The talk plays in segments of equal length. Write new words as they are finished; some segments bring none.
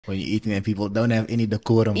when you're eating and people don't have any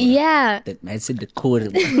decorum. Yeah. That man said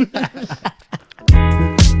decorum.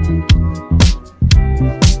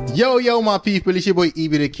 Yo, my people, it's your boy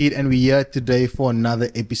EB the Kid, and we're here today for another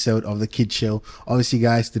episode of the Kid Show. Obviously,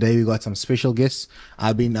 guys, today we got some special guests.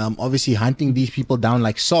 I've been obviously hunting these people down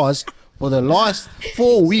like saws for the last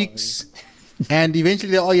 4 weeks, and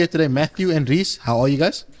eventually they're all here today. Matthew and Reece, how are you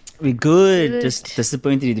guys? We good. Just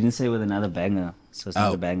disappointed you didn't say with another banger. So it's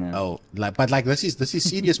not a banger. But this is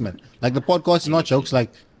serious, man. Like the podcast is not jokes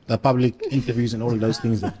like the public interviews and all of those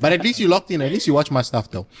things. But at least you locked in. At least you watch my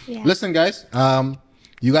stuff, though. Yeah. Listen, guys.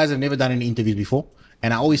 You guys have never done any interviews before.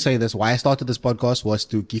 And I always say this. Why I started this podcast was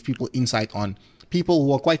to give people insight on people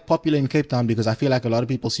who are quite popular in Cape Town, because I feel like a lot of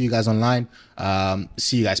people see you guys online,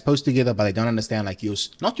 see you guys post together, but they don't understand like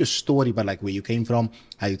not your story, but like where you came from,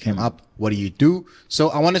 how you came up, what do you do? So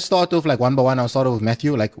I want to start off like one by one. I'll start off with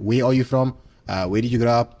Matthew. Like, where are you from? Where did you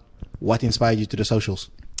grow up? What inspired you to the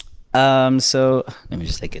socials? So let me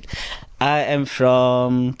just take it. I am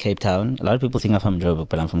from Cape Town. A lot of people think I'm from Joburg,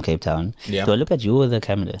 but I'm from Cape Town. Yeah. Do I look at you or the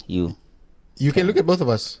camera? You can look at both of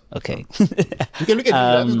us. Okay. You can look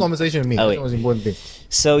at this conversation with me. That's the most important thing.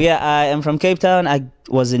 So yeah, I am from Cape Town. I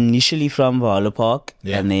was initially from Valhalla Park,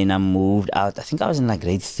 and then I moved out. I think I was in like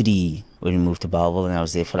grade 3 when we moved to Bellville, and I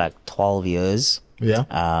was there for like 12 years. Yeah.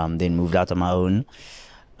 Then moved out on my own.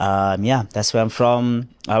 Yeah, that's where I'm from.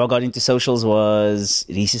 How I got into socials was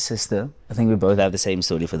Reece's sister. I think we both have the same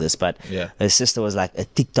story for this, but her sister was like a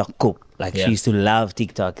TikTok cook. Like she used to love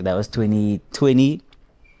TikTok. That was 2020.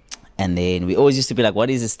 And then we always used to be like, what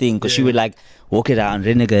is this thing? Because she would like walk around,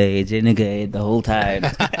 renegade the whole time.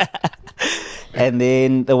 And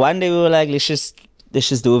then the one day we were like, let's just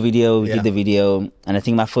do a video. We did the video. And I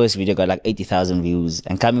think my first video got like 80,000 views.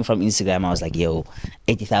 And coming from Instagram, I was like, yo,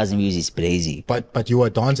 80,000 views is crazy. But you were a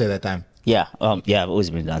dancer at that time. Yeah. I've always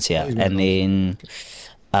been a dancer. Yeah. And then,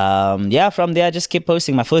 from there, I just kept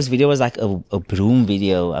posting. My first video was like a broom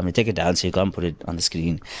video. I'm going to take it down so you can't put it on the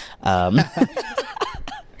screen.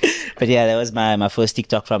 But yeah, that was my first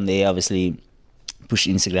TikTok. From there, obviously pushed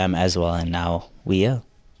Instagram as well. And now we're here.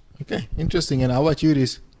 Okay. Interesting. And how about you,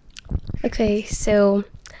 Reece? Okay, so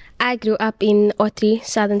I grew up in Otri,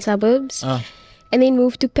 southern suburbs, and then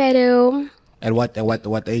moved to Peru. At what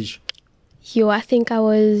age? I think I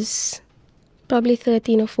was probably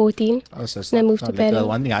 13 or 14. Oh, so and I moved to Peru.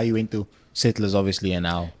 One thing, how you went to settlers, obviously, and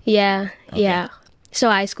now. Yeah. So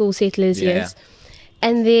high school settlers, yes.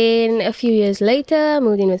 And then a few years later, I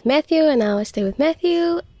moved in with Matthew, and now I stay with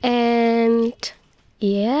Matthew, and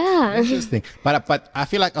yeah. Interesting. But I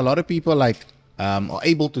feel like a lot of people like are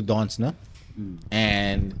able to dance, no?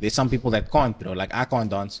 And there's some people that can't, bro. Like I can't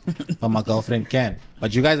dance, but my girlfriend can.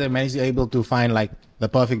 But you guys are able to find like the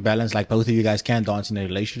perfect balance. Like both of you guys can dance in a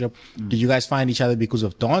relationship. Did you guys find each other because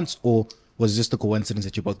of dance, or was it just a coincidence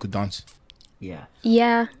that you both could dance?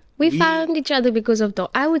 Yeah. We found each other because of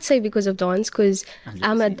I would say because of dance, because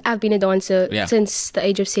I've been a dancer since the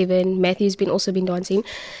age of 7. Matthew's also been dancing.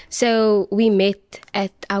 So we met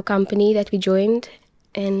at our company that we joined.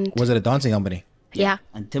 And was it a dancing company? Yeah.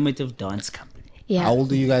 Alternative dance company. Yeah. How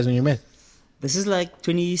old are you guys when you met? This is like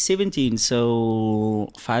 2017, so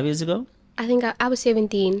 5 years ago. I think I was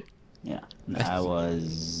 17. Yeah. I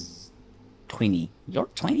was 20. You're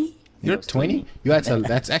 20? You're 20?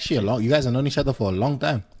 That's actually a long. You guys have known each other for a long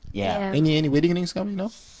time. Yeah. Any wedding rings coming?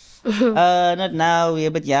 No. Not now. We're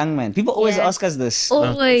a bit young, man. People always ask us this.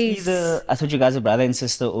 Always. I thought you guys are brother and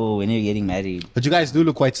sister, or when are you getting married? But you guys do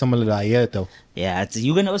look quite similar, I hear, though. Yeah,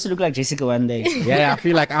 you're gonna also look like Jessica one day. Yeah, I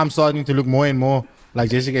feel like I'm starting to look more and more like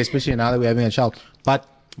Jessica, especially now that we're having a child. But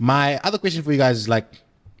my other question for you guys is like,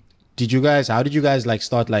 how did you guys like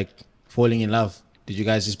start like falling in love? Did you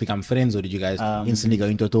guys just become friends, or did you guys instantly go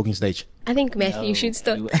into a talking stage? I think Matthew should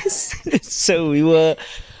start. So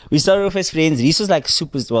we started off as friends. Reece was like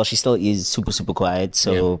she still is super quiet.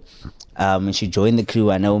 So when she joined the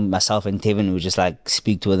crew, I know myself and Tevin would just like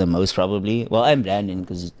speak to her the most probably. Well, I'm Brandon,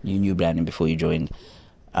 because you knew Brandon before you joined.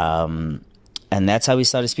 And that's how we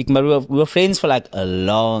started speaking. But we were friends for like a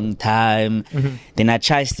long time. Then I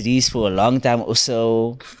chased Reece for a long time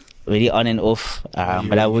also. Really on and off.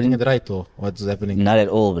 But I wouldn't. It right, or what's happening? Not at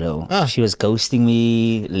all, bro. She was ghosting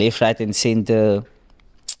me left, right, and center.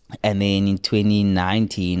 And then in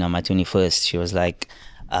 2019, on my 21st, she was like,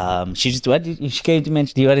 she came to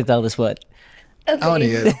mention. Do you want to tell this what? Okay. I want to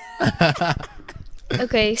hear.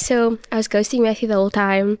 Okay, so I was ghosting Matthew the whole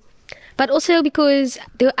time, but also because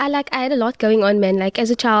I had a lot going on, man. Like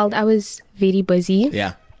as a child, I was very busy.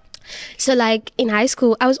 Yeah. So like in high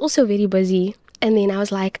school, I was also very busy. And then I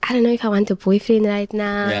was like, I don't know if I want a boyfriend right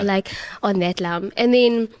now, like on that lam. And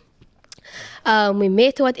then We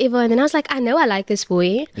met or whatever, and then I was like, I know I like this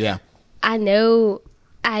boy. Yeah. I know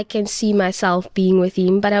I can see myself being with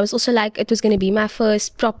him, but I was also like, it was going to be my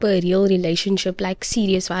first proper real relationship, like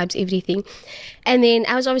serious vibes, everything. And then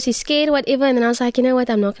I was obviously scared or whatever, and then I was like, you know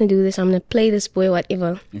what, I'm not going to do this, I'm going to play this boy,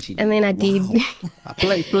 whatever. And then I did.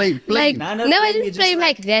 Play. Like, No, I didn't play him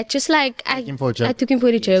like that, just like I took him for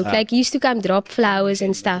a joke. Like, he used to come drop flowers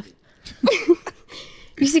and stuff.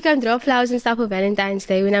 He used to come drop flowers and stuff for Valentine's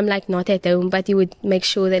Day when I'm like not at home, but he would make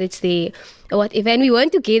sure that it's there or whatever. And we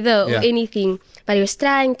weren't together or anything, but he was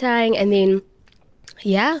trying, and then,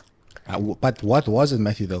 yeah. But what was it,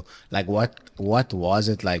 Matthew, though? Like, what was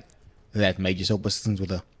it like that made you so persistent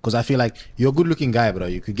with her? Because I feel like you're a good-looking guy, bro.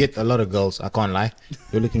 You could get a lot of girls. I can't lie.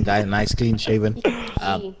 You're a looking guy, nice, clean shaven.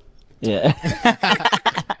 Yeah.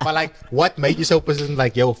 But like, what made you so persistent?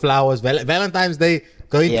 Like, yo, flowers, Valentine's Day,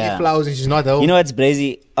 going to get flowers, and she's not home. You know what's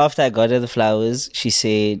crazy? After I got her the flowers, she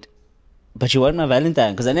said, "But you want my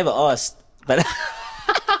Valentine?" Because I never asked. But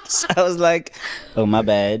so I was like, "Oh, my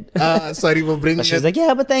bad." Sorry for bringing. But she was like,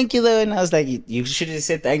 "Yeah, but thank you though," and I was like, "You should have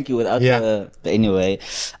said thank you without the." But anyway,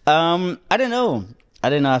 I don't know.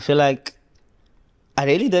 I feel like I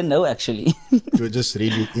really didn't know actually. You were just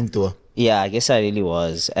really into her. Yeah, I guess I really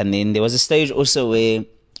was. And then there was a stage also where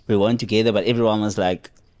we weren't together, but everyone was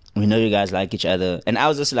like, "We know you guys like each other," and I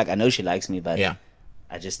was also like, "I know she likes me, but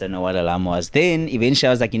I just don't know what alarm was." Then eventually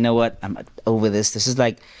I was like, "You know what? I'm over this." This is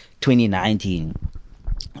like 2019.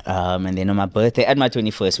 And then on my birthday, at my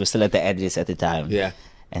 21st, we're still at the address at the time. Yeah.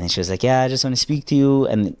 And then she was like, "Yeah, I just want to speak to you."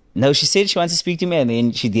 And no, she said she wants to speak to me, and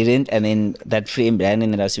then she didn't. And then that friend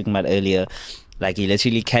Brandon that I was speaking about earlier, like he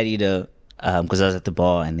literally carried her, because I was at the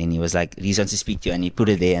bar, and then he was like, "Reece wants to speak to you," and he put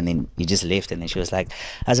her there, and then he just left. And then she was like,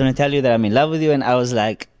 "I just want to tell you that I'm in love with you." And I was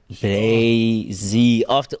like, crazy.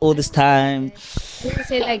 After all this time. Don't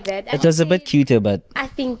say it like that. It was a bit cuter, but I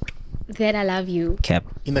think that I love you. Cap.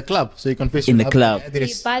 In the club, so you confess. In the club.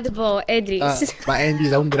 By the ball, Edris. By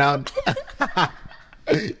Andy's own ground.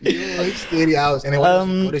 Scary house. And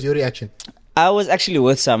then what is your reaction? I was actually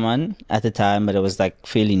with someone at the time, but it was like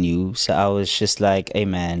fairly new. So I was just like, "Hey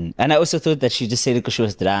man." And I also thought that she just said it because she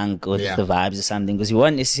was drunk or just the vibes or something, because we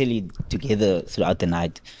weren't necessarily together throughout the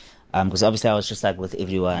night. Because obviously I was just like with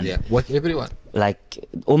everyone. Yeah, with everyone. Like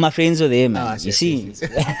all my friends were there, man. You see?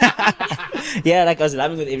 Yeah, like I was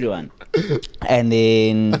laughing with everyone. And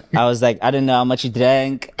then I was like, I don't know how much you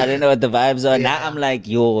drank. I don't know what the vibes are. Now I'm like,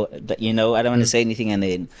 yo, I don't want to say anything. And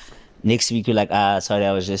then next week you're like, sorry,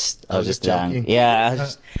 I was just drunk. Yeah.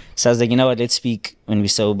 So I was like, you know what? Let's speak when we're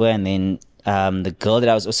sober. And then the girl that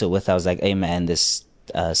I was also with, I was like, "Hey man, this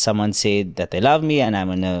someone said that they love me and I'm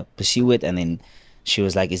gonna pursue it." And then she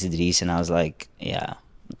was like, "Is it Reece?" And I was like, "Yeah,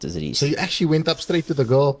 it is Reece." So you actually went up straight to the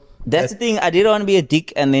girl. That's the thing. I didn't want to be a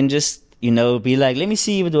dick and then just, be like, "Let me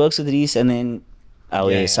see if it works with Reece." And then,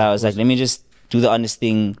 so I was like, let me just do the honest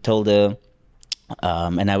thing, told her.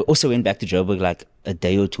 And I also went back to Joburg like a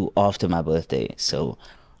day or two after my birthday. So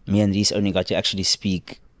me and Reece only got to actually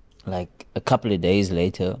speak like a couple of days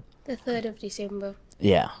later. The 3rd of December.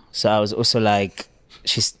 Yeah. So I was also like,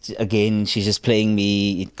 she's just playing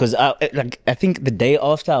me, because I think the day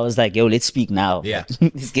after I was like, "Yo, let's speak now." Yeah.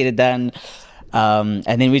 Let's get it done. And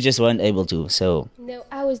then we just weren't able to. So no,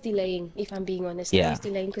 I was delaying, if I'm being honest. Yeah. I was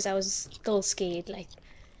delaying because I was still scared. Like,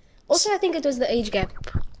 also I think it was the age gap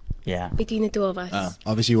between the two of us.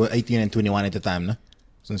 Obviously you were 18 and 21 at the time, no?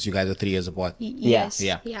 Since you guys are 3 years apart. Yes.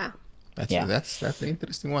 Yeah. That's an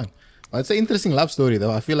interesting one. Well, it's an interesting love story,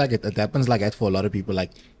 though. I feel like it happens like that for a lot of people.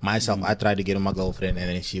 Like myself, I tried to get on my girlfriend, and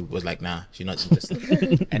then she was like, "Nah, she's not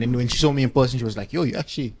interested." And then when she saw me in person, she was like, "Yo, you're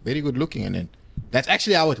actually very good looking." And then that's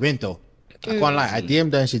actually how it went, though. I can't lie. I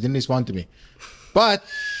DM'd her and she didn't respond to me. But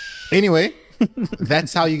anyway,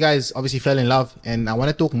 that's how you guys obviously fell in love. And I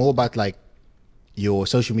want to talk more about like your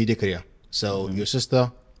social media career. So your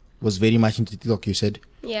sister was very much into TikTok, you said.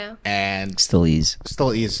 Yeah. is. And still is.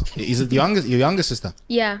 Is it your youngest sister?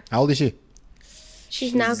 Yeah. How old is she?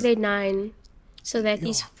 She's now grade 9. So that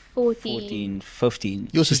is 14, 15.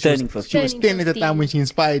 She's turning 15. She was 10 at the time when she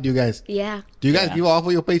inspired you guys. Yeah. Do you guys give her half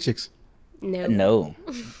of your paychecks? No.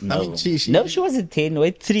 No, she wasn't 10.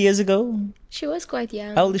 Wait, 3 years ago? She was quite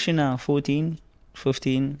young. How old is she now? 14,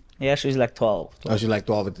 15? Yeah, she was like 12. Oh, she's like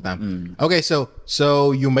 12 at the time. Okay,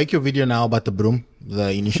 so you make your video now about the broom,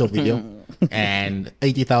 the initial video, and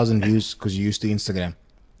 80,000 views because you used to Instagram.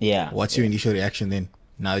 Yeah. What's your initial reaction then?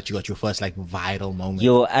 Now that you got your first like viral moment.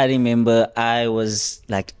 Yo, I remember I was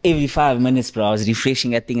like every 5 minutes, bro, I was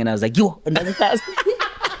refreshing that thing and I was like, yo, another 1,000.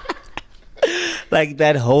 Like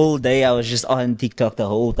that whole day I was just on TikTok the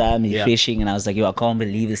whole time refreshing and I was like, yo, I can't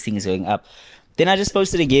believe this thing is going up. Then I just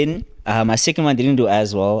posted again. My second one didn't do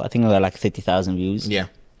as well. I think I got like 30,000 views. Yeah.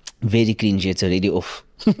 Very cringy. It's already off.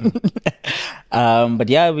 But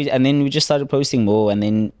yeah, and then we just started posting more. And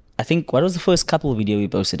then I think, what was the first couple video we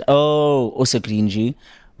posted? Oh, also cringy.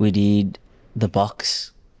 We did The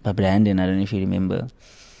Box by Brandon. I don't know if you remember.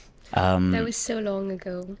 That was so long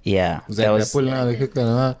ago. Yeah. That was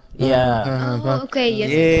yeah. Oh, okay.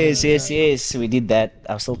 Yes. Yes. We did that.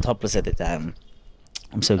 I was still topless at the time.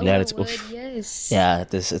 I'm so glad it's off. Yes. Yeah,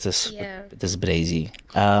 it is brazy.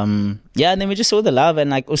 Yeah, and then we just saw the love, and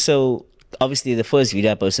like also obviously the first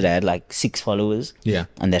video I posted I had like 6 followers. Yeah.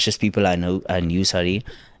 And that's just people I knew, sorry.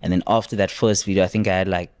 And then after that first video I think I had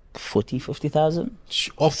like 50,000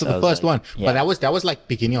 after the first one. Yeah. But that was like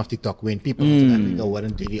beginning of TikTok when people in South Africa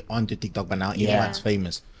weren't really onto TikTok, but now everyone's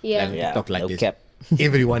famous. Yeah. Like TikTok like this. Cap.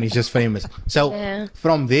 Everyone is just famous. So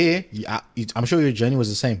from there, I'm sure your journey was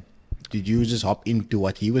the same. Did you just hop into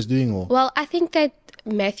what he was doing, or? Well, I think that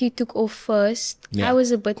Matthew took off first. Yeah. I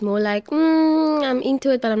was a bit more like, I'm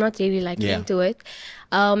into it, but I'm not really like into it.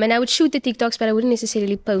 And I would shoot the TikToks, but I wouldn't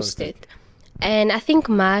necessarily post it. And I think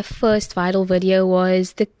my first viral video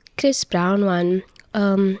was the Chris Brown one.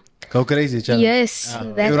 Go Crazy challenge. Yes,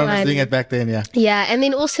 that everyone one. was doing it back then, yeah. Yeah, and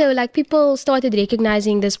then also like people started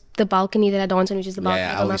recognizing the balcony that I dance on, which is the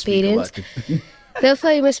balcony of my parents. The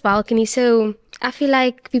famous balcony. So I feel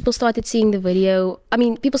like people started seeing the video. I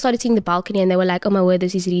mean, people started seeing the balcony and they were like, oh my word,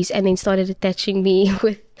 this is Reece. And then started attaching me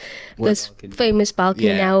with this balcony? Famous balcony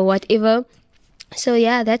now or whatever. So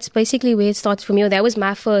yeah, that's basically where it started for me. That was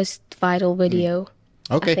my first viral video.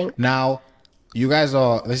 Okay. Now, you guys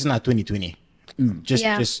this is not 2020. Just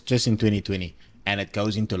in 2020. And it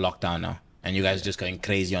goes into lockdown now. And you guys are just going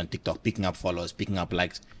crazy on TikTok, picking up followers, picking up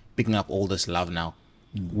likes, picking up all this love now.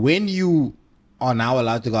 When you are now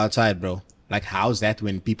allowed to go outside, bro, like how's that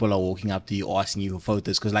when people are walking up to you asking you for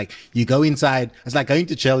photos? Because like you go inside, it's like going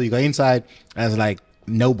to jail. You go inside as like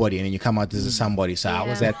nobody, and then you come out as somebody. So how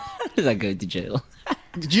was that? It's like going to jail.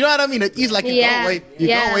 Do you know what I mean? It is like you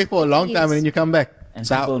go away for a long time and then you come back. And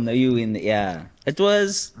so people know you it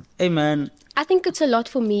was, hey man. I think it's a lot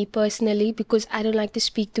for me personally because I don't like to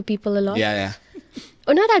speak to people a lot. Yeah.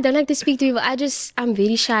 Or not, I don't like to speak to people. I'm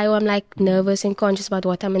very shy, or I'm like nervous and conscious about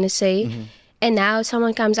what I'm going to say. Mm-hmm. And now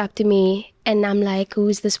someone comes up to me and I'm like, who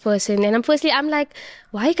is this person? And I'm like,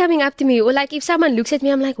 why are you coming up to me? Or like if someone looks at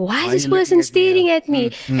me, I'm like, why is this person staring at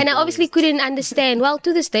me? Mm-hmm. And I obviously couldn't understand. Well,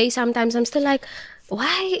 to this day, sometimes I'm still like,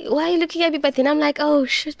 why are you looking at me? But then I'm like, oh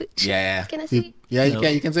shit. Yeah. Can I say? Yeah,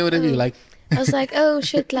 you can say whatever you like. I was like, oh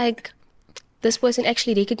shit, like this person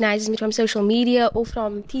actually recognizes me from social media or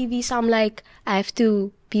from TV. So I'm like, I have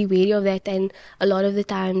to be wary of that. And a lot of the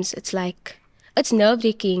times it's like, it's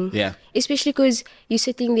nerve-wracking. Yeah. Especially because you're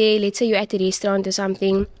sitting there, let's say you're at a restaurant or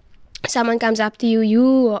something. Someone comes up to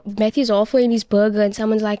you, Matthew's offering his burger, and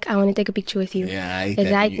someone's like, I want to take a picture with you. Yeah,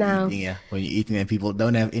 right now. Eating, when you're eating and people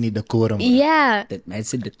don't have any decorum. Yeah. That man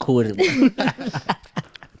said decorum.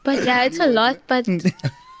 But yeah, it's a lot, but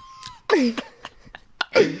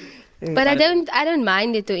but I don't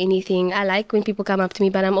mind it or anything. I like when people come up to me,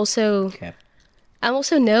 but I'm also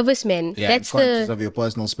nervous, man. Yeah, that's conscious of your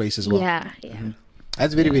personal space as well. Yeah. Mm-hmm.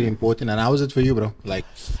 That's very, very important. And how was it for you, bro? Like,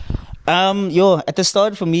 at the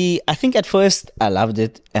start for me, I think at first I loved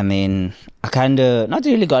it. I mean, I kind of not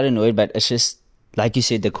really got annoyed, but it's just like you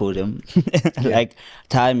said, decorum, like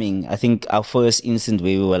timing. I think our first instant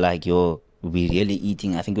where we were like, we really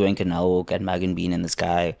eating. I think we went Canal Walk at Mug and Bean in the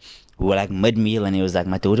Sky. We were like mid-meal and he was like,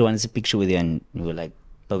 my daughter wants a picture with you. And we were like,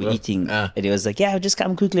 but we're eating. And he was like, yeah, just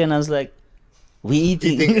come quickly. And I was like, we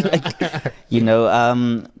eating.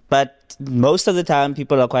 But most of the time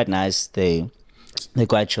people are quite nice. They're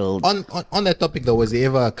quite chilled. On that topic though, was there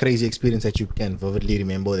ever a crazy experience that you can vividly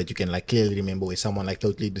remember, that you can like clearly remember, where someone like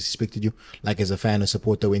totally disrespected you, like as a fan or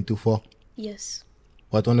supporter went too far? Yes.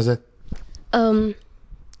 What one is it?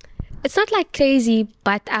 It's not like crazy,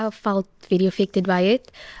 but I felt very affected by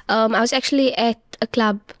it. I was actually at a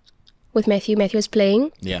club with Matthew. Matthew was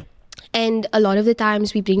playing. Yeah. And a lot of the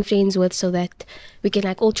times we bring friends with so that we can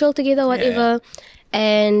like all chill together, whatever.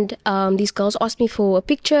 Yeah. And these girls asked me for a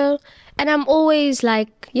picture. And I'm always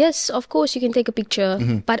like, yes, of course you can take a picture.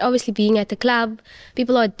 Mm-hmm. But obviously being at the club,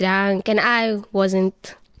 people are drunk and I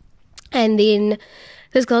wasn't. And then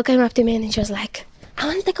this girl came up to me and she was like, I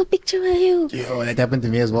want to take a picture with you. Yo, that happened to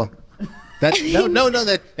me as well. That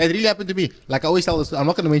really happened to me. Like I always tell this, I'm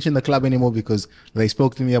not going to mention the club anymore because they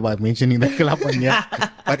spoke to me about mentioning the club one year.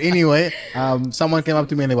 But anyway, someone came up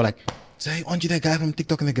to me and they were like, say, aren't you that guy from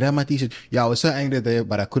TikTok in the grandma t-shirt? Yeah, I was so angry there,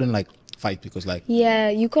 but I couldn't like fight because like, yeah,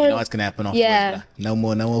 you can't. You know what's going to happen afterwards. Yeah. No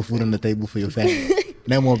more food on the table for your family.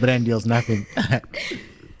 No more brand deals, nothing.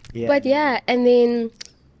 But yeah, and then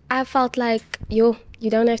I felt like, yo, you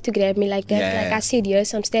don't have to grab me like that. Like I said,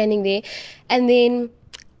 yes, I'm standing there. And then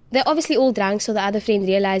they're obviously all drunk, so the other friend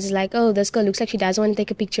realizes like, oh, this girl looks like she doesn't want to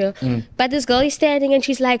take a picture. But this girl is standing and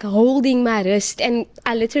she's like holding my wrist, and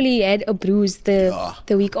I literally had a bruise the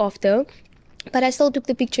week after. But I still took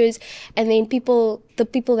the pictures, and then the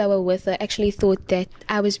people that were with her actually thought that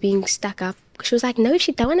I was being stuck up. She was like, no,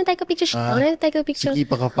 she don't want to take a picture. She don't want to take a picture.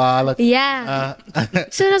 Yeah.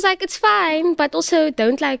 So I was like, it's fine, but also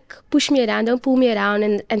don't like push me around, don't pull me around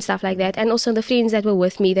and stuff like that. And also the friends that were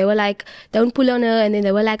with me, they were like, don't pull on her. And then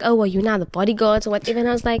they were like, oh, are you now the bodyguards or whatever? And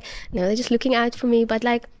I was like, no, they're just looking out for me. But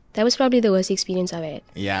like, that was probably the worst experience I've had.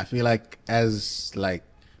 Yeah, I feel like as like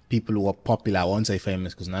people who are popular, I won't say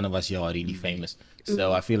famous because none of us here are really famous.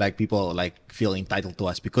 So I feel like people like feel entitled to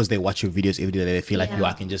us because they watch your videos every day. They feel like, yo,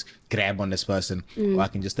 I can just grab on this person or I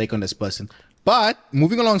can just take on this person. But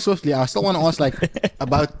moving along swiftly, I still want to ask like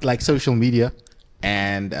about like social media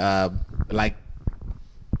and like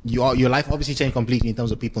your life obviously changed completely in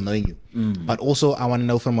terms of people knowing you. But also I want to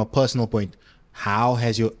know from a personal point, how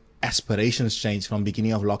has your aspirations changed from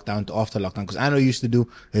beginning of lockdown to after lockdown? Because I know you used to do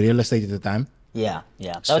real estate at the time. Yeah.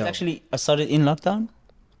 That was actually, I started in lockdown.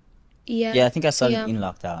 Yeah, I think I started in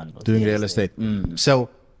lockdown. Doing real estate. So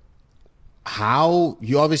how,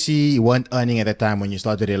 you obviously weren't earning at the time when you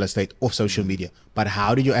started real estate off social media, but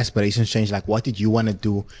how did your aspirations change? Like what did you want to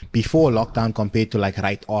do before lockdown compared to like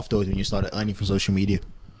right afterwards when you started earning from social media?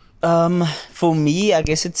 For me, I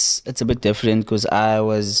guess it's a bit different because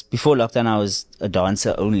before lockdown I was a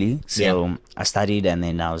dancer only. So I studied and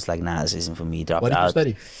then I was like, nah, this isn't for me. Dropped out. What did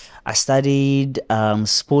you study? I studied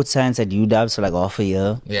sports science at UW for like half a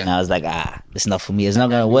year. And I was like, it's not for me. It's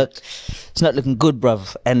not going to work. It's not looking good,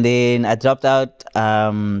 bruv. And then I dropped out. But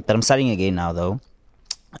I'm studying again now, though.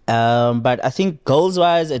 But I think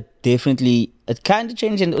goals-wise, it kind of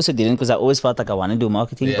changed and also didn't because I always felt like I want to do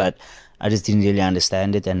marketing, but I just didn't really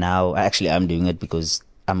understand it. And now actually I'm doing it because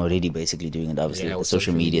I'm already basically doing it, obviously, the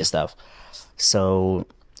social media stuff. So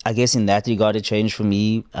I guess in that regard, it changed for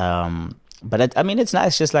me. But I mean, it's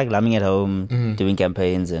nice just like lumming at home, doing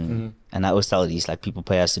campaigns. And I always tell these, like, people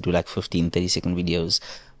pay us to do like 15, 30-second videos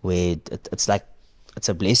where it's like, it's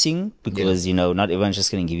a blessing because, you know, not everyone's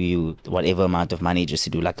just going to give you whatever amount of money just to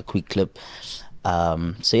do like a quick clip.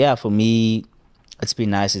 So yeah, for me, it's been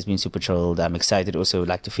nice. It's been super chilled. I'm excited also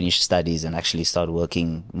like to finish studies and actually start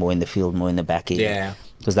working more in the field, more in the back end. Yeah.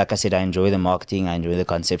 Because like I said, I enjoy the marketing. I enjoy the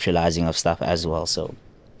conceptualizing of stuff as well. So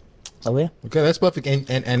yeah. Okay, that's perfect.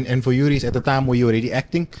 And for you, Reece, at the time were you already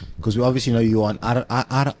acting? Because we obviously know you on Arend's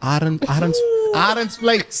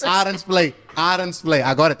Play.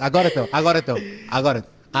 I got it though.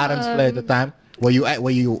 Arend's Play at the time. Were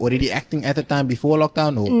you already acting at the time before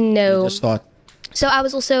lockdown or no? You just start? So I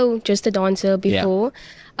was also just a dancer before,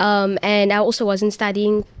 and I also wasn't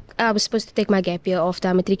studying. I was supposed to take my gap year after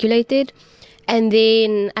I matriculated, and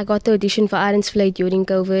then I got the audition for Arend's Play during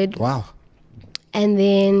COVID. Wow. And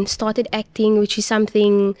then started acting, which is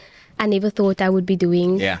something I never thought I would be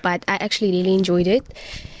doing, but I actually really enjoyed it.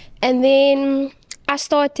 And then I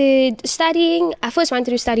started studying. I first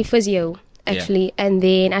wanted to study physio, actually, and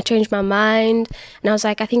then I changed my mind, and I was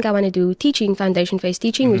like, I think I want to do teaching, foundation-based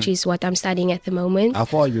teaching, which is what I'm studying at the moment. How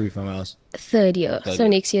far are you from us? Third year. So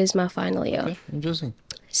next year is my final year. Okay, interesting.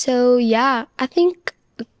 So yeah, I think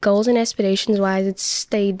goals and aspirations-wise, it's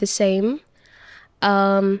stayed the same.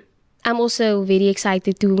 I'm also very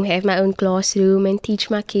excited to have my own classroom and teach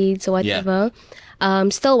my kids or whatever.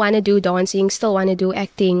 Still want to do dancing, still want to do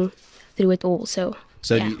acting through it all. So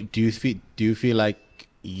do you feel like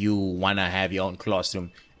you want to have your own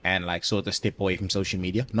classroom and like sort of step away from social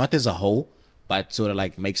media, not as a whole, but sort of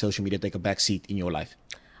like make social media take a back seat in your life?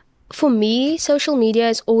 For me, social media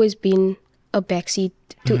has always been a backseat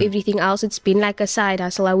to everything else. It's been like a side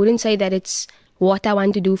hustle. I wouldn't say that it's what I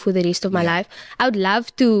want to do for the rest of my life. I would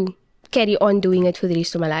love to carry on doing it for the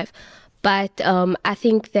rest of my life, but I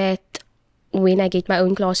think that when I get my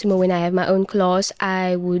own classroom or when I have my own class,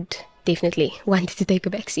 I would definitely want to take a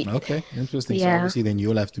backseat. Okay, interesting. So obviously then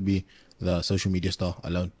you'll have to be the social media star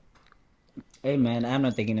alone. Hey man, I'm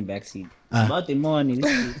not taking a backseat. It's about the money.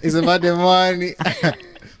 It's about the money.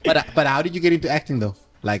 But how did you get into acting though?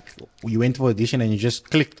 Like you went for audition and you just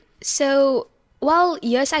clicked? So, well,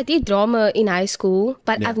 yes, I did drama in high school,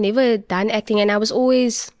 but I've never done acting, and I was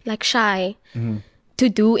always like shy to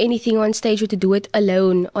do anything on stage or to do it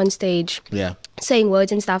alone on stage. Yeah. Saying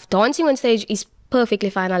words and stuff. Dancing on stage is perfectly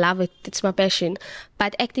fine. I love it. It's my passion.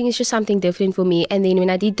 But acting is just something different for me. And then when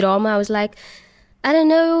I did drama, I was like, I don't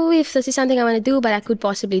know if this is something I want to do, but I could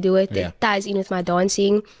possibly do it. Yeah. It ties in with my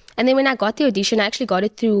dancing. And then when I got the audition, I actually got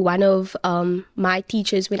it through one of my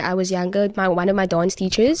teachers when I was younger, one of my dance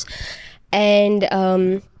teachers. And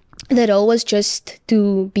the role was just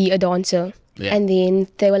to be a dancer. Yeah. And then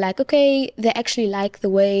they were like, okay, they actually like the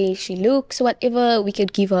way she looks, whatever, we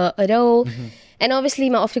could give her a role. And obviously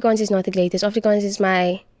my Afrikaans is not the greatest. Afrikaans is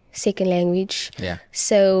my second language. Yeah.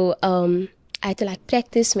 So I had to like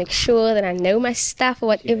practice, make sure that I know my stuff or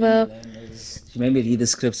whatever. She made me read the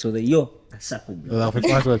scripts with yo.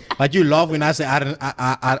 But you love when I say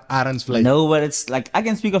Aaron's flight. No, but it's like I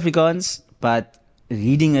can speak Afrikaans, but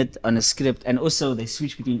reading it on a script, and also they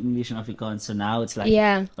switch between English and Afrikaans, so now it's like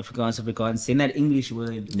Afrikaans, then that English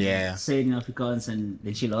word, say it in Afrikaans, and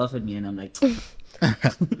then she laughed at me, and I'm like,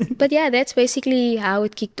 But yeah, that's basically how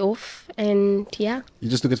it kicked off, and yeah. You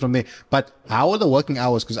just took it from there. But how are the working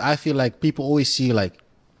hours? Because I feel like people always see like,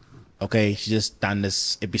 okay, she just done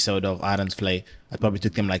this episode of Aaron's Play. It probably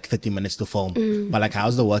took them like 30 minutes to film. But like,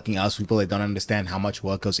 how's the working hours? People that don't understand how much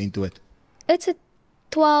work goes into it. It's a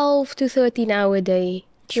 12 to 13 hour day.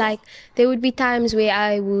 Sure. Like, there would be times where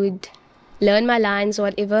I would learn my lines or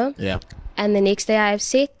whatever. Yeah. And the next day I have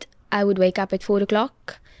set, I would wake up at 4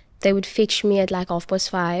 o'clock. They would fetch me at like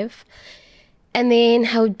 5:30. And then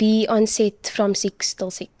I would be on set from 6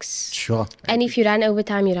 till 6. Sure. And if you run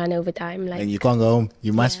overtime, you run overtime. Like, And you can't go home.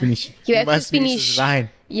 You must finish. You have to must finish. this line.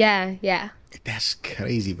 Yeah. That's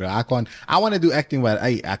crazy, bro. I can't. I want to do acting, but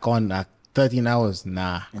I can't. 13 hours,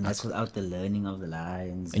 nah. and that's without the learning of the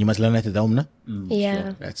lines. And you must learn at the dome, no?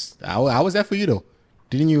 Yeah. That's how was that for you though?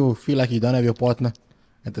 Didn't you feel like you don't have your partner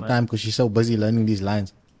at the time because she's so busy learning these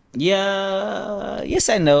lines? Yeah, yes,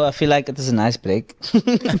 I know. I feel like it was a nice break.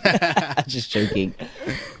 Just joking.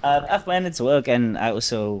 I find it's work, and I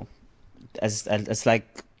also, it's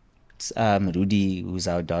like Rudy, who's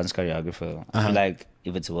our dance choreographer. I feel like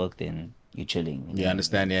if it's work, then you're chilling. You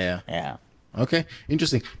understand? Yeah. Yeah. Okay,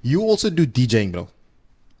 interesting. You also do DJing, bro.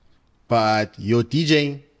 But your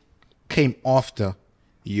DJing came after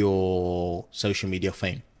your social media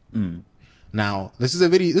fame. Now, this is a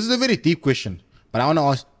very deep question. But I want to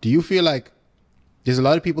ask, do you feel like there's a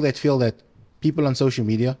lot of people that feel that people on social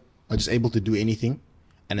media are just able to do anything,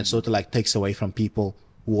 and it sort of like takes away from people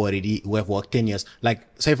who have worked 10 years? Like,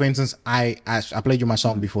 say for instance, I played you my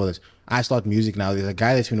song before this. I start music now. There's a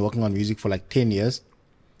guy that's been working on music for like 10 years,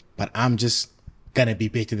 but I'm just gonna be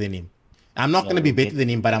better than him. I'm not gonna be better than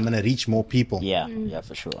him, but I'm gonna reach more people. Yeah, yeah,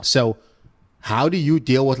 for sure. So how do you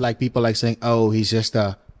deal with like people like saying, oh, he's just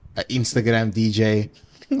a Instagram DJ,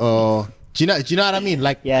 or do you know what I mean?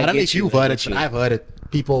 Like, I don't know if you've heard it, but I've heard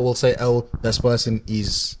it. People will say, oh, this person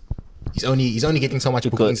he's only getting so much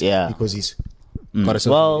bookings because he's got a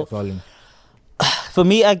social media following. For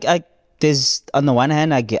me, I there's, on the one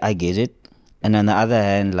hand, I get it, and on the other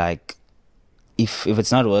hand, like, if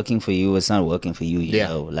it's not working for you, it's not working for you. You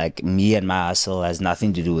know, like, me and my hustle has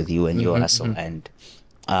nothing to do with you and your hustle. And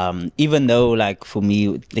even though, like, for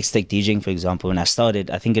me, let's take DJing for example. When I started,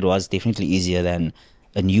 I think it was definitely easier than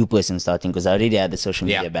a new person starting, because I already had the social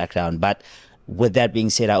media background. But with that being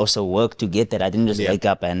said, I also worked to get that. I didn't just wake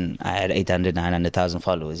up and I had 800, 900,000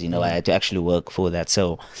 followers. You know, I had to actually work for that.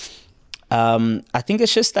 So I think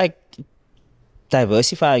it's just like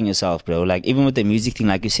diversifying yourself, bro. Like, even with the music thing,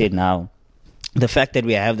 like you said now, the fact that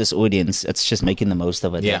we have this audience, it's just making the most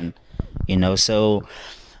of it. And, you know, so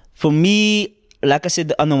for me, like I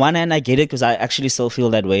said, on the one hand, I get it, because I actually still feel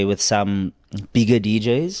that way with some bigger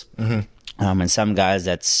DJs. And some guys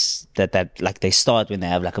that like they start when they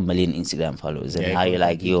have like 1 million Instagram followers, and now you're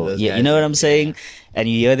like, yo, you know what I'm saying? And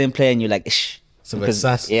you hear them play and you're like, shh.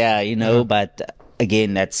 Because, you know, but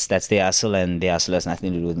again, that's their hustle, and their hustle has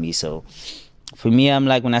nothing to do with me. So for me, I'm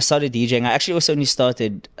like, when I started DJing, I actually also only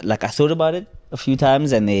started, like, I thought about it a few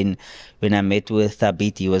times, and then when I met with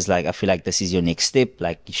Beat, he was like, I feel like this is your next step,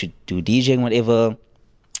 like, you should do DJing, whatever.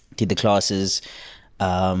 Did the classes.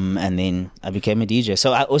 And then I became a DJ.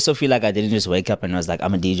 So I also feel like I didn't just wake up and was like,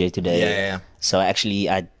 I'm a DJ today. So actually,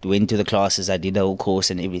 I went to the classes, I did the whole course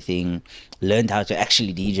and everything, learned how to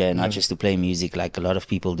actually DJ and not just to play music like a lot of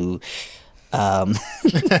people do. Like,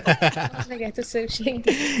 that's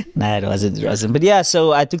associated. Nah, it wasn't. But yeah,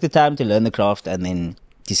 so I took the time to learn the craft and then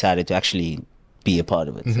decided to actually be a part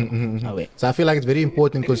of it. So I feel like it's very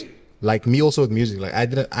important, because like me also with music, like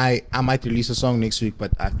I might release a song next week,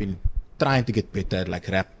 but I've been trying to get better at like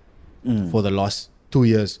rap for the last 2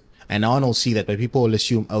 years, and now I don't see that, but people will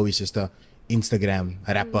assume, oh, he's just a Instagram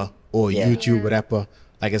rapper or YouTube rapper.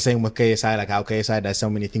 Like the same with KSI, like how KSI does so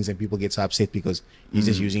many things and people get so upset because he's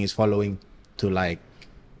just using his following to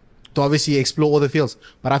obviously explore all the fields.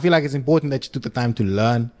 But I feel like it's important that you took the time to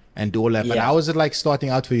learn and do all that. But how was it like starting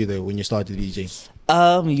out for you though when you started DJing?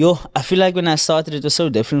 I feel like when I started, it was so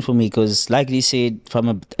different for me because, like you said,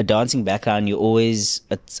 from a dancing background, you always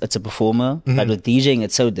it's a performer. But with DJing,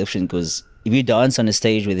 it's so different because if you dance on a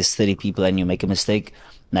stage where there's 30 people and you make a mistake,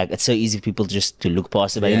 like it's so easy for people just to look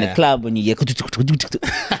past it. But in the club, when you hear,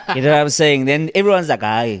 you know what I'm saying? Then everyone's like,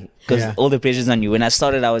 "Hi," because all the pressure's on you. When I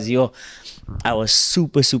started, I was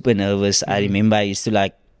super nervous. I remember I used to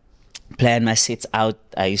like plan my sets out.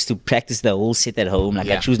 I used to practice the whole set at home. Like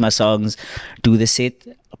I choose my songs, do the set,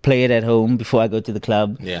 play it at home before I go to the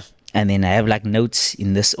club. Yeah. And then I have like notes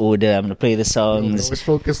in this order. I'm gonna play the songs. I was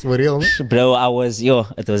focused for real, man. Bro,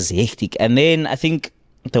 it was hectic. And then I think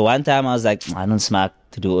the one time I was like, I don't smart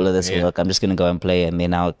to do all of this work. I'm just gonna go and play. And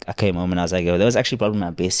then I came home and I was like, that was actually probably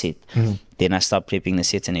my best set. Then I stopped prepping the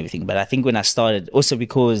sets and everything. But I think when I started, also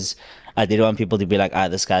because I didn't want people to be like,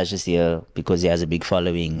 this guy's just here because he has a big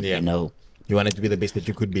following, you know. You wanted to be the best that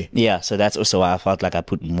you could be. Yeah, so that's also why I felt like I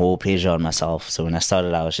put more pressure on myself. So when I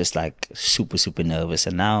started, I was just like super nervous.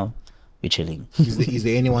 And now we're chilling. Is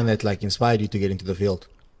there anyone that like inspired you to get into the field?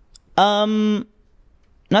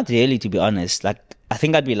 Not really, to be honest. Like, I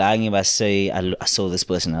think I'd be lying if I say I saw this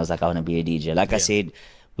person and I was like, I want to be a DJ. Like I said,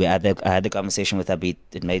 I had the conversation with Abit.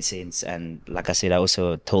 It made sense. And like I said, I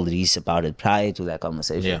also told Reece about it prior to that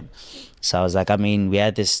conversation. So I was like, I mean, we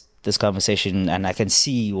had this conversation and I can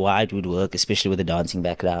see why it would work, especially with the dancing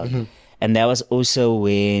background. And that was also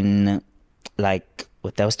when, like,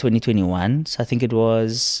 that was 2021. So I think it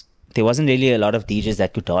was, there wasn't really a lot of DJs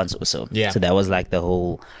that could dance also. So that was like the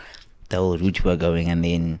whole route we were going. And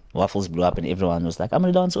then Waffles blew up and everyone was like, I'm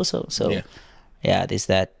going to dance also. So yeah, there's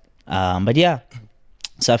that. But yeah.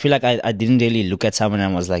 So I feel like I didn't really look at someone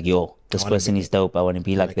and was like, yo, this person is dope. I want to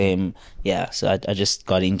be like them. Yeah. So I just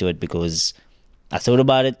got into it because I thought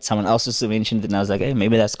about it. Someone else also mentioned it and I was like, hey,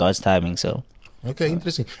 maybe that's God's timing. So. Okay,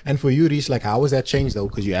 interesting. And for you, Reece, like, how was that changed though?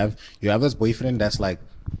 Because you have this boyfriend that's like,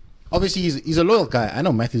 obviously he's a loyal guy. I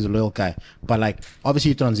know Matthew's a loyal guy, but like, obviously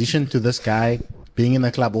you transition to this guy being in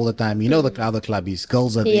the club all the time. You know how the club is.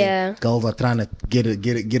 Girls are there. Girls are trying to get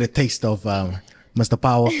a taste of Mr.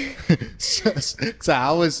 Power. so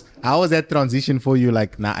how was that transition for you?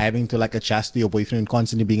 Like now having to like adjust to your boyfriend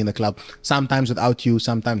constantly being in the club, sometimes without you,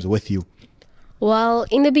 sometimes with you. Well,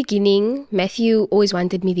 in the beginning, Matthew always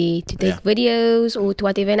wanted me there to take videos or to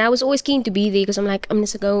whatever, and I was always keen to be there because I'm like, I'm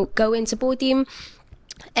just gonna go and support him.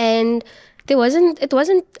 And it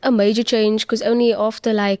wasn't a major change because only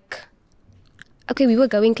after like, okay, we were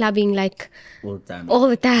going clubbing like all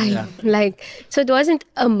the time. Like, so it wasn't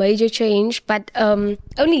a major change, but only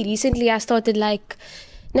recently I started like,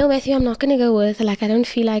 no, Matthew, I'm not gonna go with, like, I don't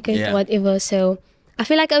feel like it, whatever. So I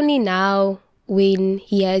feel like only now when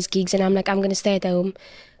he has gigs and I'm like, I'm gonna stay at home,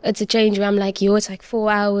 it's a change where I'm like, yo, it's like 4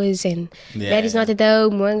 hours and Daddy's not at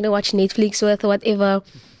home, we're gonna watch Netflix with or whatever.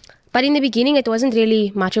 But in the beginning, it wasn't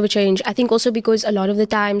really much of a change. I think also because a lot of the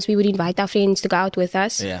times we would invite our friends to go out with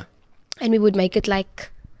us. And we would make it like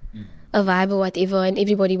a vibe or whatever, and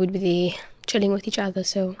everybody would be there chilling with each other.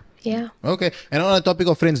 So, yeah. Okay. And on the topic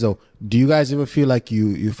of friends, though, do you guys ever feel like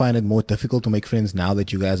you find it more difficult to make friends now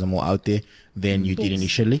that you guys are more out there than you did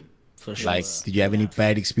initially? For sure. Like, did you have any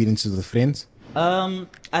bad experiences with friends? Not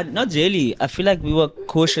really. I feel like we were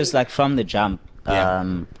cautious, like, from the jump.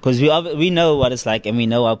 Because we know what it's like and we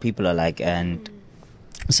know how people are like. And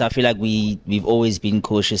so I feel like we've always been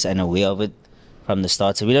cautious and aware of it from the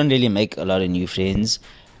start. So we don't really make a lot of new friends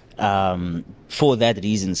for that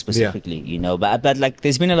reason specifically, you know. But like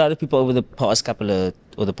there's been a lot of people over the past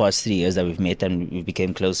the past 3 years that we've met and we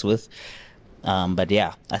became close with. But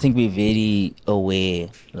yeah, I think we're very aware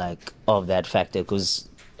like of that factor because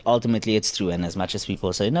ultimately it's true. And as much as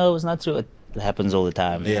people say, no, it's not true, it happens all the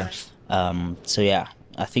time. So yeah,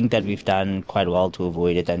 I think that we've done quite well to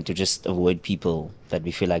avoid it and to just avoid people that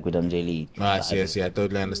we feel like we don't really. I see. I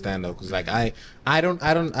totally understand though, because like I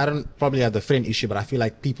don't probably have the friend issue, but I feel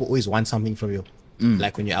like people always want something from you.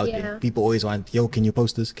 Like when you're out there, people always want, yo, can you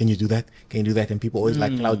post this? Can you do that? Can you do that? And people always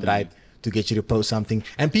like cloud drive to get you to post something.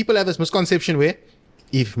 And people have this misconception where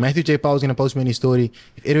if Matthew J. Powell is going to post me on his story,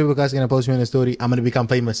 if Edward Bukka is going to post me on his story, I'm going to become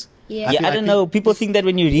famous. I don't know. People think that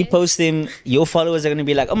when you repost them, your followers are going to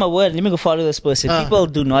be like, oh my word, let me go follow this person. People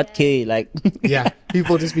do not care. Like,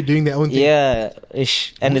 people just be doing their own thing.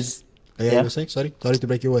 And it's. You were saying? Sorry to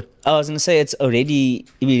break your word. I was going to say, it's already,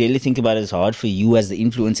 if you really think about it, it's hard for you as the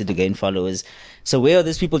influencer to gain followers. So where are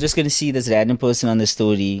these people just going to see this random person on the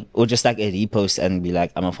story or just like a repost and be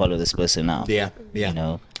like, I'm going to follow this person now? You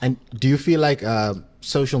know? And do you feel like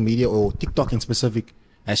social media or TikTok in specific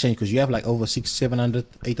has changed? Because you have like over 600, 700,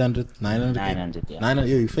 800, 900. 900, yeah. 900,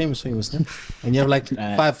 you're famous, no? And you have like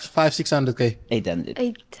 600K. 800.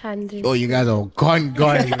 800. Oh, you guys are gone.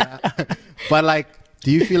 But like,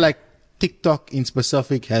 do you feel like TikTok in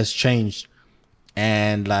specific has changed?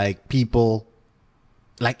 And like people,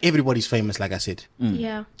 like everybody's famous, like I said.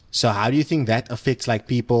 Yeah. So how do you think that affects like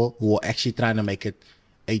people who are actually trying to make it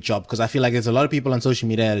a job? Because I feel like there's a lot of people on social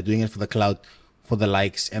media that are doing it for the clout, for the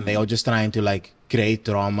likes, and they are just trying to like create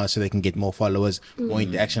drama so they can get more followers, more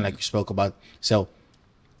interaction, like you spoke about. So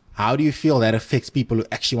how do you feel that affects people who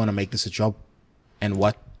actually want to make this a job? And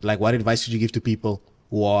what advice would you give to people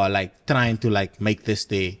who are like trying to like make this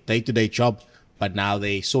their day-to-day job, but now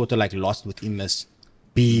they sort of like lost within this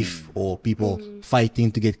beef or people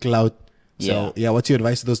fighting to get clout? So yeah, what's your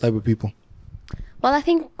advice to those type of people? Well, I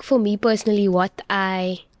think for me personally, when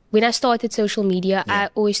I started social media, I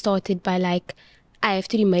always started by like, I have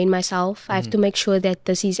to remain myself. I have to make sure that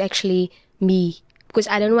this is actually me, because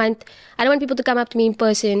I don't want people to come up to me in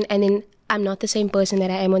person and then I'm not the same person that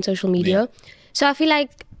I am on social media. So I feel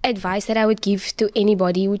like advice that I would give to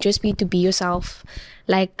anybody would just be to be yourself.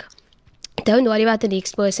 Like, don't worry about the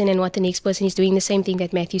next person and what the next person is doing. The same thing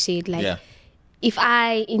that Matthew said. Like, if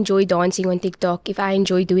I enjoy dancing on TikTok, if I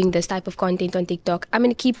enjoy doing this type of content on TikTok, I'm going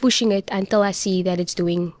to keep pushing it until I see that it's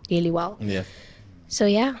doing really well. Yeah. So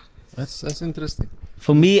yeah. That's interesting.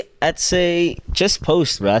 For me, I'd say just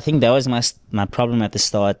post, bro. I think that was my problem at the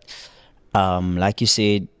start. Like you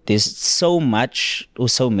said, there's so much or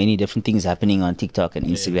so many different things happening on TikTok and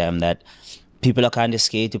Instagram that people are kind of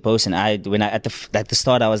scared to post. And at the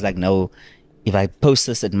start, I was like, no, if I post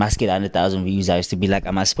this, it must get 100,000 views. I used to be like,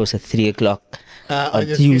 am I supposed at 3 o'clock on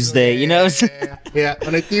Tuesday? You know? Yeah,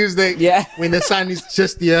 on a Tuesday. Yeah. When the sun is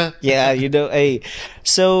just here. Yeah, you know, hey.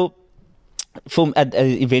 So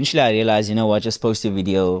eventually I realized, you know what, just post your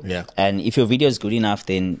video. Yeah. And if your video is good enough,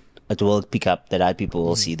 then it will pick up, the right people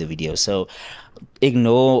will see the video. So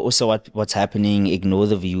ignore also what's happening, ignore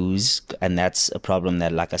the views. And that's a problem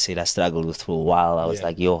that, like I said, I struggled with for a while. I was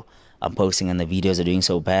like, yo, I'm posting and the videos are doing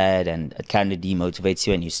so bad, and it kind of demotivates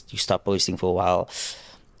you and you stop posting for a while.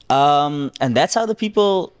 And that's how the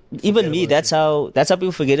people, even me, that's how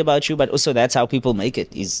people forget about you, but also that's how people make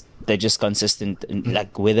it, is they're just consistent.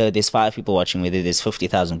 Like whether there's 5 people watching, whether there's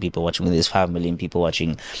 50,000 people watching, whether there's 5 million people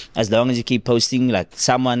watching, as long as you keep posting, like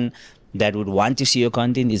someone that would want to see your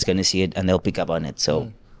content is going to see it and they'll pick up on it.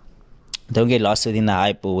 So don't get lost within the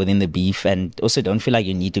hype or within the beef, and also don't feel like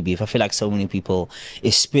you need to beef. I feel like so many people,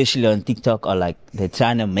 especially on TikTok, are like, they're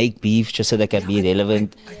trying to make beef just so they can be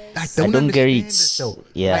relevant. I don't get it.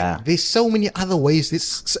 Yeah. Like, there's so many other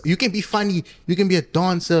ways. You can be funny, you can be a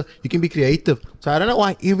dancer, you can be creative. So I don't know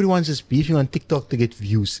why everyone's just beefing on TikTok to get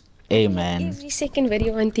views. Hey, man. Every second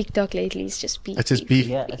video on TikTok lately is just beef. It's just beef.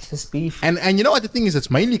 Yeah, it's just beef. And you know what the thing is? It's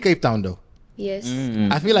mainly Cape Town though. Yes.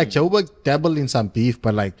 I feel like Joburg dabbled in some beef,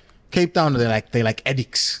 but like Cape Town, they're like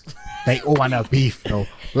addicts. They all want to beef, though.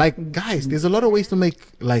 Like, guys, there's a lot of ways to make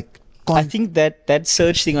like I think that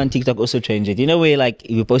search thing on TikTok also changed it. You know, where like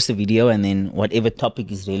you post a video and then whatever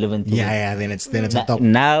topic is relevant to then it's a topic.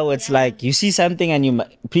 Now it's like you see something and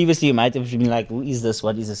previously you might have been like, who is this?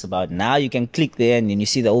 What is this about? Now you can click there and then you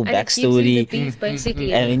see the whole backstory. The beef,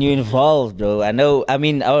 basically. And then you're involved, bro. I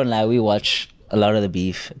mean, I don't lie, we watch a lot of the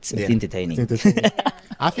beef. It's entertaining. It's entertaining.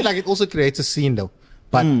 I feel like it also creates a scene though.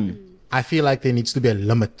 But I feel like there needs to be a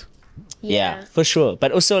limit. Yeah, for sure.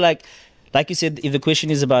 But also like you said, if the question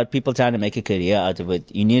is about people trying to make a career out of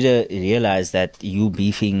it, you need to realize that you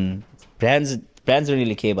beefing, brands don't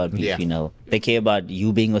really care about beef, you know. They care about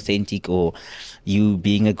you being authentic or you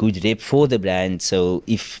being a good rep for the brand. So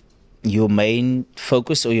if your main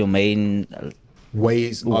focus or your main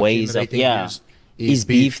ways of is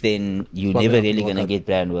beef, then you're never really going to get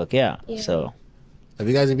brand work. Yeah. So have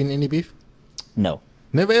you guys been in any beef? No.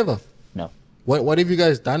 Never ever? No. What have you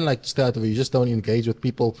guys done like to start with? You just don't engage with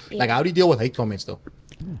people? Like, how do you deal with hate comments though?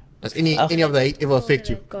 Does any of the hate ever affect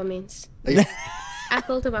you? Comments. I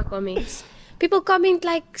filter my comments. People comment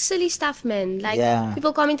like silly stuff, man. Like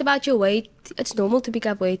people comment about your weight. It's normal to pick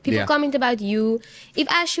up weight. People comment about you. If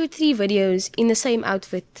I shoot 3 videos in the same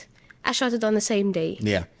outfit, I shot it on the same day.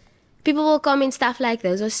 Yeah. People will comment stuff like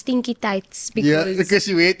those or stinky tights because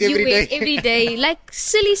you wear it every day. Like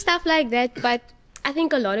silly stuff like that. But I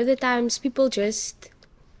think a lot of the times people just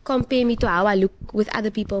compare me to how I look with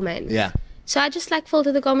other people, man. Yeah. So I just like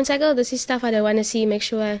filter the comments like, oh, this is stuff I don't want to see. Make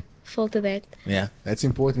sure I filter that. Yeah, that's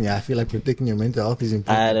important. Yeah, I feel like protecting your mental health is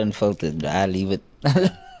important. I don't filter. I leave it.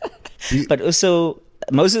 But also,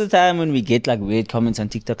 most of the time when we get like weird comments on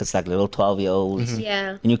TikTok, it's like little 12-year-olds.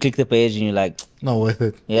 Yeah. And you click the page and you're like, not worth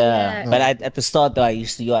it. yeah. Yeah. But at the start though, I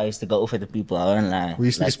used to go off at the people. I won't lie. We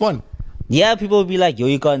used to Like, respond. yeah, people would be like, yo,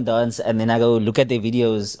 you can't dance. And then I go look at their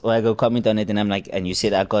videos or I go comment on it and I'm like, and you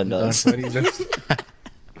said I can't dance.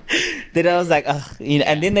 Then I was like,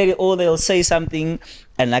 and then they'll say something.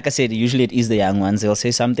 And like I said, usually it is the young ones. They'll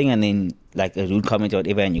say something and then like a rude comment or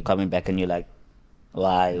whatever. And you comment back and you're like,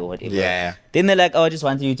 why or whatever. Yeah. Then they're like, oh, I just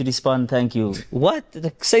wanted you to respond. Thank you. What?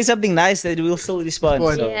 Like, say something nice that we'll still respond.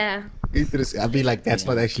 So. Yeah. Interesting. I'll be like, that's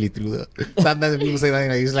not actually true. Sometimes people say something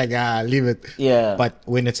like, it's like, leave it. Yeah. But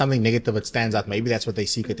when it's something negative, it stands out. Maybe that's what they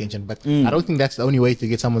seek attention. But I don't think that's the only way to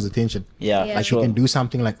get someone's attention. Yeah, Yeah. for Like sure. you can do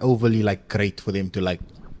something like overly like great for them to like.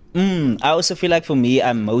 I also feel like for me,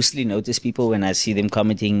 I mostly notice people when I see them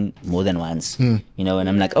commenting more than once. You know, and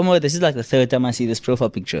I'm like, oh, this is like the third time I see this profile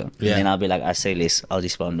picture. Yeah. And then I'll be like, I say less, I'll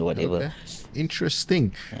respond or whatever. Okay.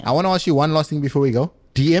 Interesting. I want to ask you one last thing before we go.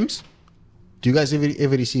 DMs. Do you guys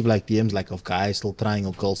ever receive like DMs like of guys still trying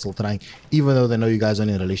or girls still trying, even though they know you guys are in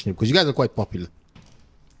a relationship? Because you guys are quite popular.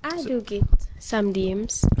 I do get some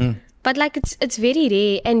DMs. But like it's very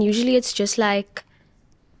rare, and usually it's just like,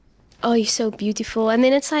 oh, you're so beautiful. And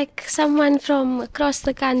then it's like someone from across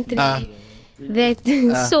the country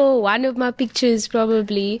that saw one of my pictures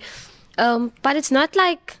probably. But it's not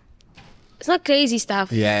like, it's not crazy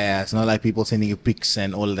stuff. Yeah. It's not like people sending you pics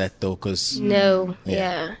and all that though, because No,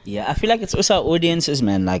 yeah. Yeah, I feel like it's also our audiences,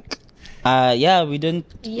 man. Like, we don't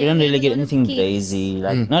really get a lot of anything kids. crazy.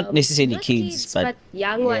 Like, not necessarily Not kids, but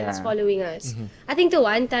young ones yeah. following us. I think the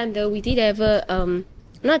one time though, we did have a,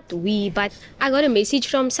 but I got a message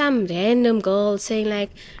from some random girl saying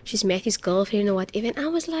like she's Matthew's girlfriend or whatever, and I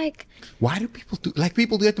was like, why do people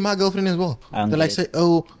do that to my girlfriend as well? I don't They like get say,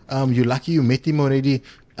 oh, you're lucky you met him already,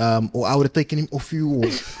 or I would have taken him off you,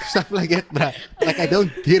 or stuff like that, bruh. Like I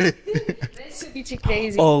don't get it. that's literally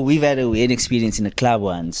crazy. oh, we've had a weird experience in a club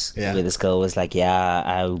once Yeah. where this girl was like, yeah,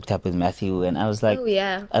 I hooked up with Matthew, and I was like, Oh,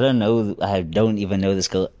 yeah. I don't even know this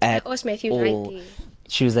girl at That was Matthew all. right there.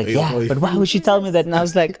 She was like, Yeah, yeah, but why would she tell me that? And I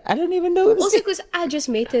was like, I don't even know this. Also, because I just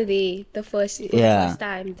met her there the first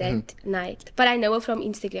time that night, but I know her from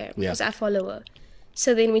Instagram Yeah. because I follow her.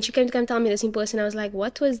 So then when she came to come tell me this in person, I was like,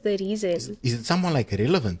 what was the reason? Is it someone like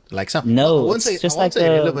relevant? Like some? No, I won't it's say, just I won't like say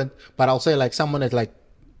a- relevant, but I'll say like someone that like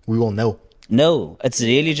we all know. No, it's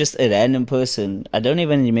really just a random person. I don't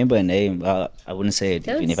even remember her name. I wouldn't say it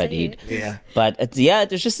Don't even if I say did. it. Yeah. But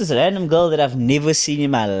it was just this random girl that I've never seen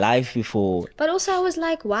in my life before. But also I was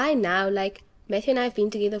like, why now? Like Matthew and I have been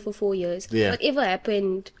together for 4 years. Yeah. Whatever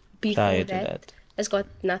happened before Prior to that, that. has got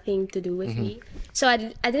nothing to do with me. So I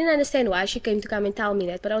didn't understand why she came to come and tell me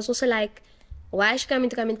that. But I was also like, why is she coming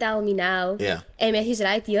to come and tell me now? Yeah. And Matthew's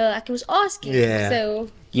right here. I was asking. Yeah. So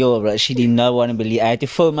Yo, bro, she did not want to believe. I had to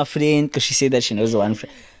phone my friend because she said that she knows the one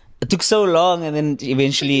friend. It took so long, and then the thing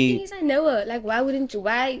eventually, is, I know her. Like, why wouldn't you?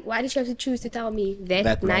 Why did you have to choose to tell me that,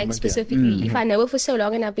 That night moment, yeah. specifically? If I know her for so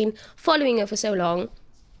long and I've been following her for so long,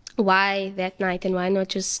 why that night and why not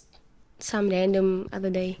just some random other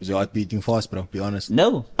day? Is your heart beating fast, bro? Be honest.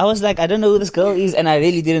 no, I was like, I don't know who this girl is, and I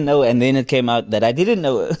really didn't know. And then it came out that I didn't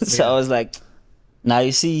know her, so I was like, now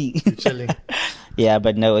you see. Chilling. Yeah,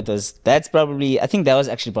 but no, I think that was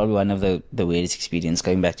actually probably one of the weirdest experience,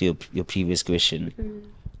 going back to your previous question.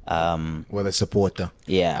 With a supporter.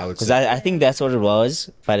 Yeah, I would because say. I think that's what it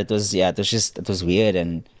was, but it was weird,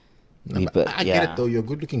 and I get it though. You're a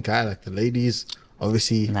good-looking guy. Like the ladies,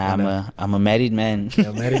 obviously. Nah, I'm a married man.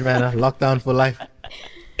 You're married man. Lockdown for life.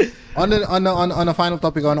 On a final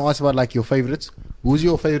topic, I want to ask about like your favorites. Who's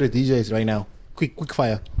your favorite DJs right now? Quick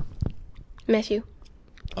fire. Matthew.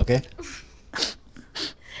 Okay.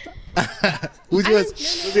 Who's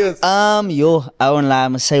yours? I won't lie,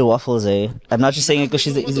 I'm gonna say Waffles, eh? I'm not just saying it because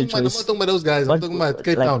she's the easy I'm not choice. talking about those guys. I'm What- talking about like-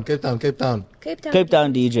 Cape Town. Cape Town. Cape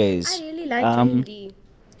Town DJs. I really like JMD.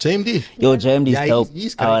 JMD. Yo, JMD's Yeah, dope.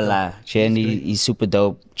 he's I won't great, lie. JMD, he's super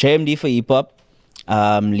dope. JMD for hip hop.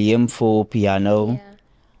 Liam for piano.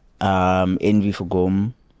 Envy for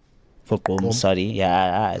Gom. Sorry.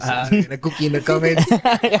 Yeah. A cookie in the comments.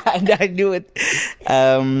 I knew it.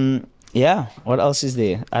 Yeah. What else is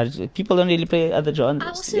there? People don't really play other genres. I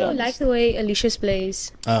also like the way Alicia's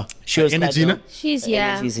plays. She was Energy, no? She's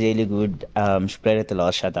She's really good. She played at the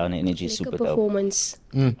last shutdown. Energy is like super a dope. performance.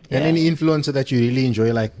 And any influencer that you really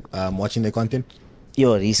enjoy, like watching their content?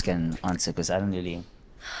 Yo, Reece can answer because I don't really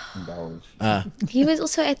indulge. He was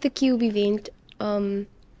also at the Cube event.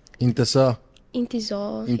 Intizar.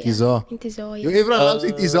 Intizar. Intizar. Yeah. Intizar, Yo, yeah. everyone loves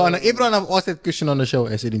Intizar. Everyone I've asked that question on the show.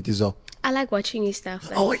 I said Intizar. I like watching his stuff.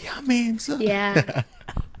 Like, Oh yeah, man. So. yeah.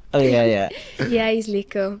 Oh yeah. Yeah, he's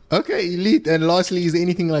lekker. Okay, elite. And lastly, is there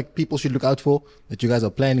anything like people should look out for that you guys are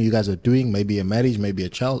planning, you guys are doing? Maybe a marriage, maybe a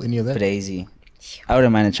child, any of that? Crazy. I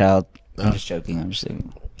wouldn't mind a child. I'm just joking.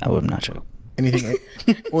 I would not joke. Anything?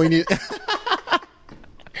 Or any...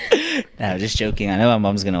 No, just joking. I know my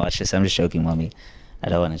mom's gonna watch this. I'm just joking, mommy. I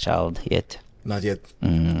don't want a child yet. Not yet.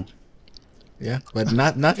 Yeah, but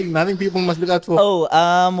nothing people must look out for. Oh,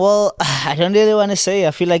 well, I don't really want to say.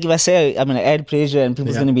 I feel like if I say, I'm gonna add pressure, and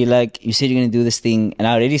people's gonna be like, "You said you're gonna do this thing," and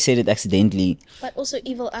I already said it accidentally. But also,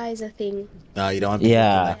 evil eye is a thing. No, you don't want people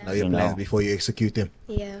to know your plans before you execute them.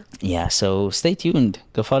 Yeah. Yeah. So stay tuned.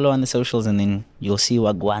 Go follow on the socials, and then you'll see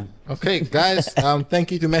Wagwan. Okay, guys.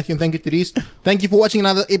 Thank you to Matthew and thank you to Reece. Thank you for watching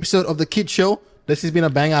another episode of the Kid Show. This has been a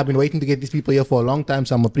banger. I've been waiting to get these people here for a long time,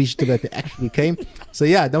 so I'm appreciative that they actually came. So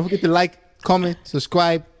yeah, don't forget to like, comment,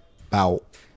 subscribe. Bow.